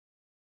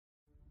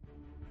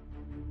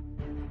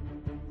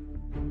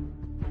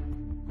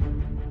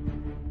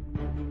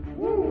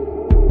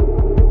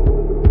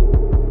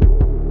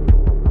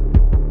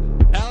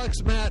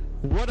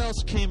what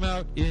else came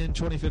out in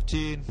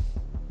 2015?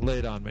 Lay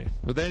it on me.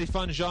 Were there any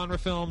fun genre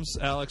films,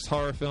 Alex,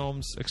 horror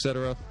films,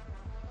 etc.?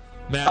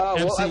 Matt,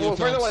 first I want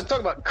to talk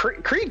about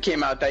Creed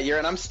came out that year,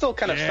 and I'm still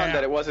kind of stunned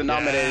that it wasn't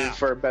nominated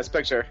for Best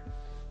Picture.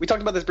 We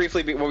talked about this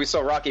briefly when we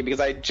saw Rocky, because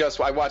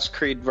I watched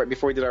Creed right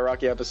before we did our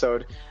Rocky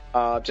episode,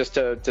 just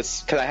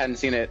because I hadn't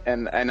seen it,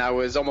 and I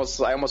almost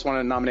wanted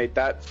to nominate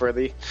that for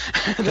the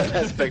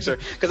Best Picture,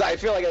 because I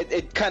feel like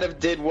it kind of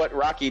did what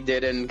Rocky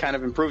did and kind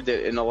of improved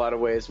it in a lot of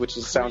ways, which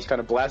sounds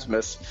kind of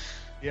blasphemous.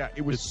 Yeah,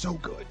 it was so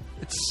good.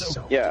 It's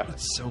so yeah,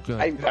 it's so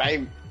good.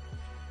 I'm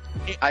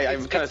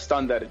kind of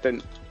stunned that it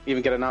didn't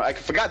even get a I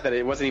forgot that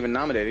it wasn't even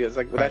nominated. It's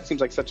like, well, that seems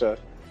like such a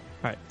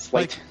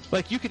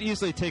like you could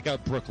easily take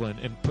out Brooklyn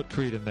and put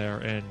Creed in there,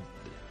 and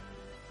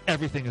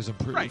everything is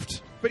improved.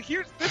 Right. But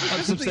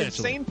this is the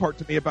insane part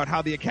to me about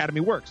how the Academy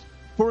works.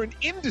 For an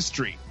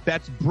industry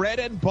that's bread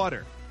and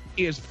butter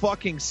is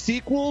fucking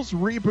sequels,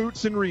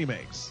 reboots, and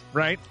remakes,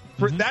 right?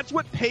 That's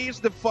what pays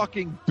the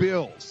fucking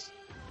bills.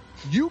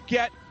 You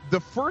get the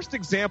first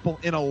example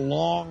in a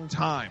long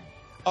time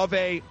of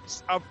the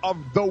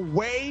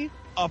way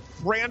a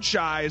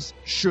franchise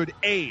should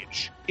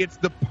age. It's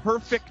the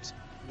perfect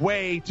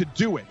way to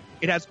do it.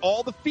 It has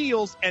all the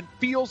feels and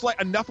feels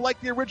like enough like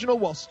the original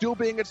while still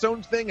being its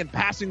own thing and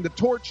passing the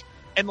torch,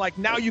 and like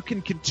now you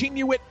can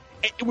continue it.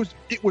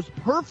 It was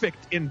perfect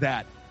in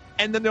that.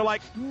 And then they're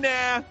like,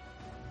 nah.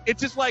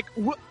 It's just like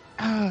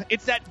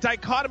it's that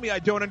dichotomy I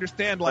don't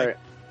understand. Like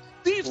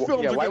these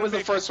films. Yeah, why was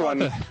the first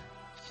one?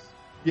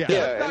 Yeah,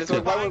 and it's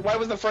like, why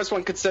was the first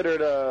one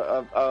considered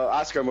a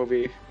Oscar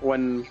movie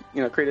when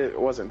Creed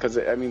wasn't? Because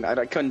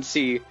I couldn't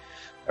see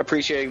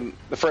appreciating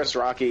the first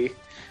Rocky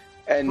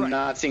and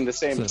not seeing the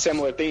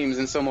similar themes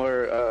and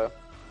similar.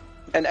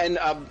 And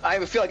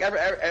I feel like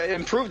it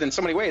improved in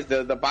so many ways.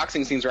 The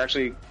boxing scenes are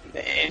actually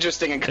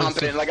interesting and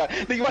competent. Like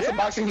you watch the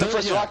boxing from the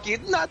first Rocky,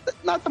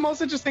 not the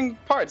most interesting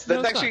parts.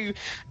 That's actually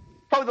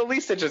probably the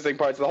least interesting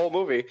parts of the whole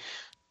movie.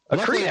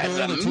 Creed has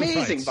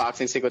amazing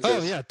boxing sequences.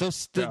 Oh yeah,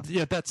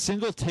 that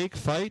single take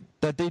fight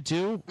that they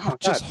do,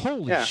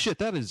 holy shit,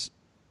 that is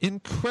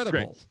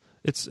incredible. Great.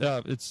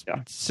 It's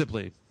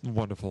simply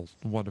wonderful,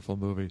 wonderful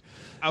movie.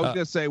 I was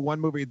gonna say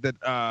one movie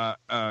that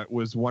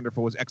was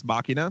wonderful was Ex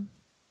Machina.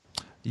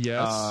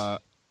 Yes,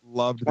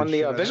 loved won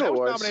the visual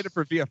awards. Nominated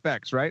for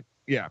VFX, right?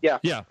 Yeah.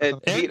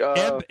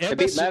 It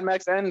beat Mad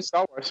Max and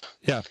Star Wars.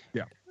 Yeah,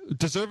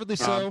 deservedly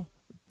so,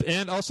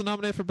 and also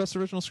nominated for Best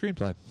Original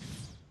Screenplay.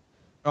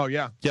 Oh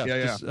yeah.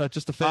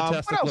 Just a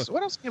fantastic look.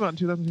 What else came out in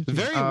 2015?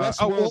 Very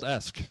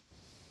Westworld-esque.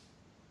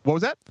 What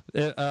was that?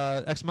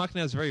 Ex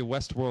Machina is very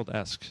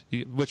Westworld-esque.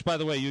 Which, by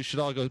the way, you should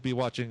all go be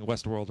watching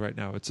Westworld right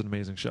now. It's an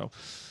amazing show.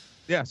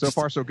 Yeah, so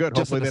far so good.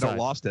 Hopefully they don't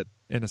lost it.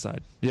 In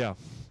aside, yeah.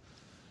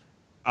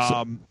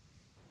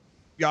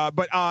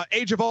 But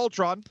Age of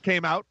Ultron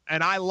came out,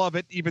 and I love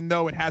it, even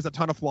though it has a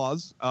ton of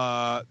flaws.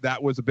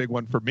 That was a big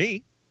one for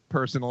me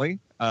personally,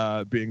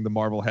 being the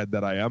Marvel head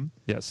that I am.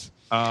 Yes.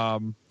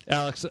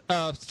 Alex,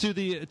 to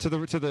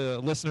the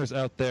listeners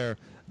out there,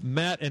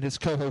 Matt and his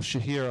co-host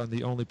Shahir on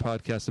the only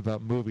podcast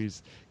about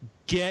movies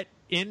get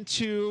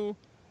into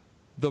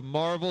the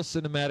Marvel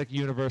Cinematic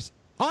Universe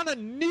on a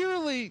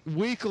nearly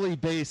weekly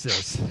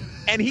basis.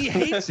 And he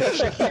hates it.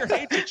 Shahir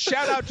hates it.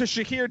 Shout out to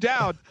Shahir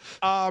Dowd.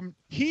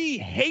 He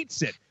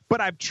hates it, but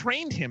I've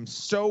trained him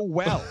so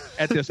well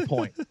at this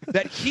point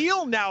that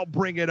he'll now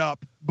bring it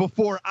up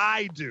before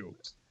I do.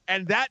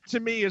 And that, to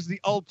me, is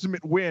the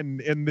ultimate win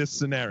in this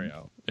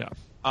scenario. Yeah.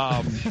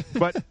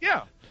 But,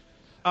 yeah.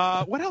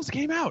 What else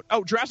came out?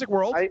 Oh, Jurassic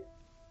World.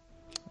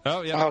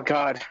 Oh, yeah. Oh,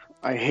 God.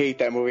 I hate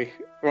that movie.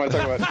 We want to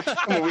talk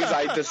about movies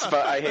I despise.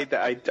 I hate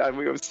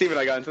that. Steve and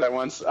I got into that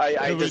once.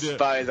 I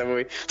despise that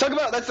movie.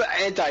 That's the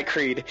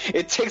anti-Creed.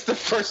 It takes the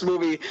first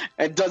movie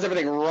and does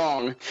everything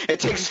wrong. It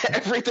takes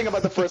everything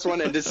about the first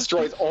one and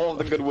destroys all of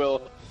the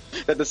goodwill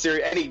that the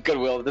series,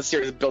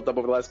 has built up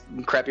over the last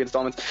crappy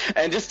installments,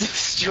 and just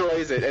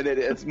destroys it. And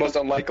it's most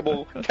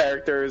unlikable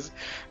characters,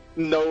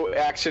 no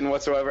action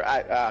whatsoever.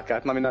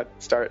 God, let me not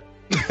start.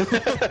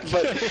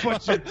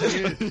 Because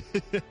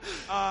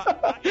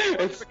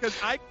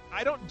I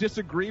don't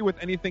disagree with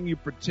anything you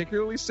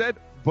particularly said,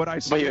 but I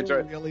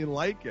still really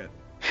like it.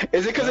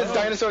 Is it because it's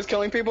dinosaurs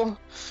killing people?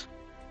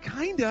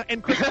 Kinda,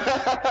 and I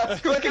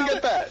can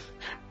get that.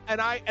 And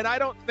I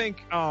don't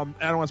think I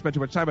don't want to spend too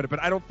much time on it, but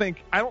I don't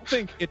think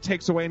it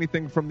takes away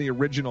anything from the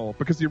original,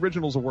 because the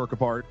original is a work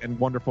of art and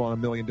wonderful on a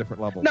million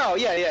different levels. No,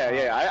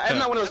 I'm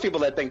not one of those people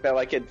that think that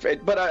like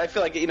it, but I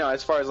feel like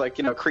as far as like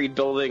Creed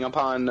building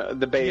upon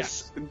the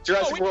base,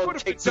 Jurassic World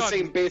takes the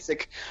same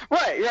basic.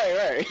 Right.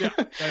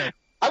 Yeah.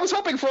 I was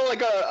hoping for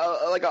like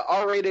a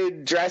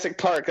R-rated Jurassic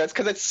Park. That's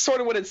because it's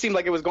sort of what it seemed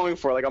like it was going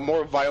for, like a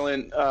more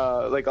violent,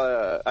 I don't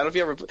know if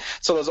you ever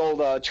saw those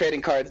old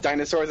trading cards,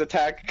 Dinosaurs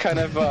Attack, kind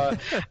of.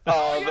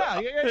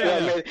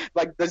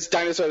 Like this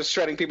dinosaurs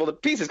shredding people to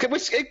pieces,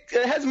 which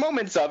it has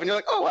moments of, and you're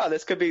like, oh wow,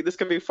 this could be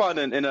fun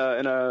in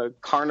a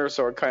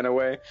Carnosaur kind of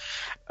way.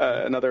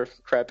 Another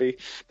crappy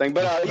thing,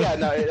 but I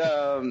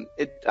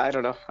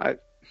don't know.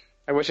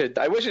 I wish it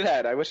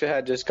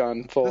had just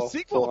gone full. The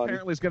sequel full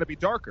apparently is going to be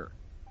darker.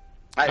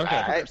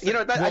 I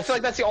feel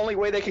like that's the only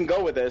way they can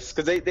go with this,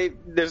 because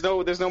there's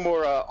no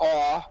more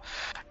awe.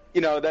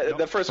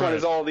 The first one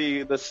is all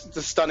the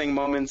stunning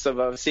moments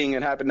of seeing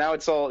it happen. Now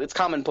it's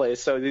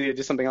commonplace, so you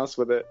do something else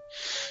with it.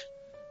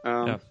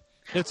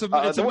 It's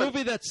a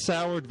movie that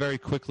soured very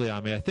quickly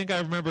on me. I think I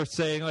remember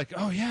saying like,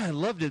 "Oh yeah, I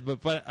loved it,"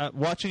 but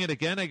watching it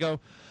again, I go,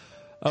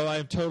 "Oh, I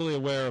am totally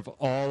aware of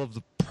all of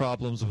the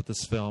problems with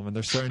this film, and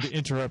they're starting to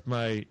interrupt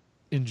my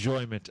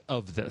enjoyment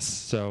of this."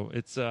 So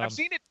it's. I've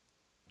seen it.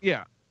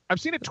 Yeah. I've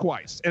seen it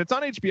twice, and it's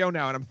on HBO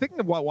now, and I'm thinking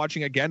about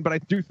watching again, but I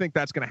do think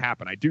that's going to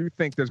happen. I do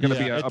think there's going to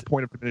be a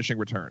point of diminishing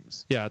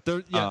returns. Yeah,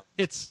 there's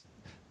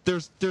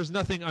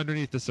nothing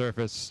underneath the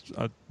surface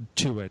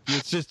to it.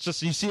 It's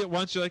just you see it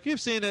once, you're like,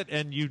 you've seen it,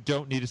 and you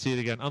don't need to see it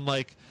again.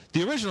 Unlike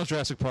the original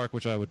Jurassic Park,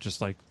 which I would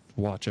just like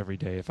watch every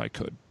day if I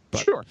could.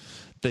 But sure.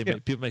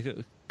 People make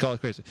it call it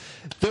crazy.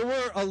 There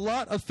were a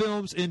lot of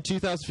films in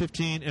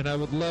 2015, and I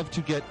would love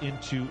to get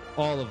into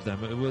all of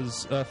them. It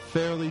was a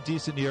fairly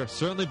decent year,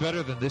 certainly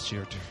better than this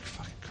year. Dude,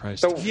 fucking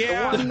Christ.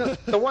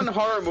 The one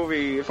horror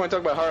movie, if I want to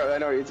talk about horror, I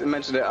know you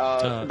mentioned it.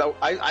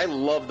 I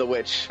love The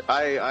Witch.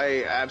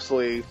 I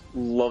absolutely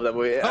love that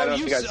movie. I don't know if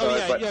you guys saw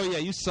it.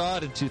 But... you saw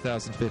it in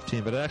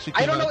 2015, but it actually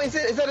I don't know. Is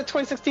that a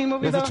 2016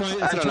 movie, though? I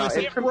don't know.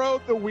 It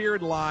rode the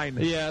weird line.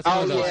 Yeah.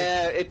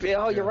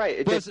 You're right.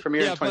 It did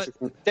premiere in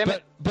 2016. Damn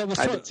it.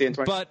 I did see it in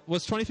 2016. But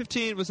was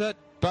 2015, was that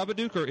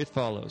Babadook or It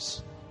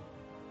Follows?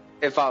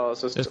 It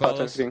Follows. It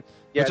follows. 2016.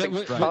 Yeah,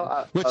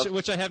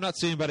 which I have not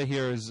seen, but I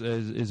hear is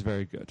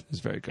very good.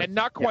 Is very good. And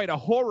not quite a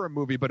horror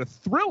movie, but a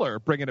thriller.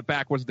 Bringing it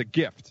back was The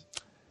Gift.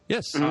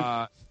 Yes.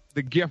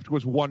 The Gift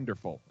was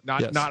wonderful.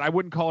 I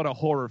wouldn't call it a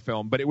horror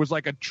film, but it was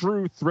like a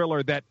true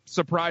thriller that,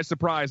 surprise,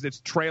 surprise, its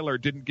trailer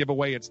didn't give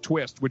away its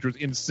twist, which was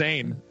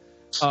insane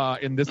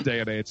in this day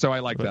and age. So I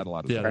like that a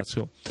lot. Yeah, that's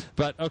cool.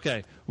 But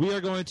okay,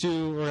 we're going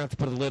to have to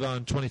put a lid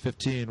on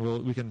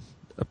 2015. We can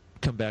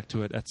come back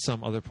to it at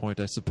some other point,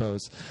 I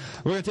suppose.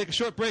 We're going to take a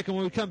short break, and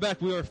when we come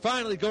back, we are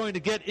finally going to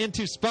get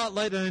into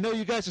Spotlight, and I know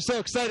you guys are so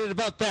excited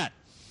about that.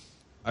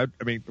 I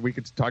mean, we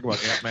could talk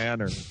about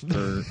Ant-Man, or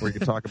we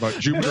could talk about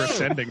Jupiter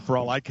Ascending for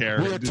all I care.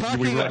 Do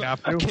we really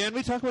have to? Can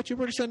we talk about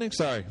Jupiter Ascending?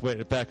 Sorry,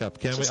 wait, back up.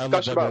 Can we? I love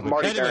that about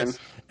Marty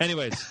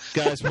anyways,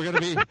 guys, we're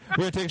going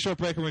to take a short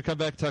break, and when we come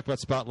back and talk about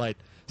Spotlight.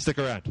 Stick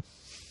around.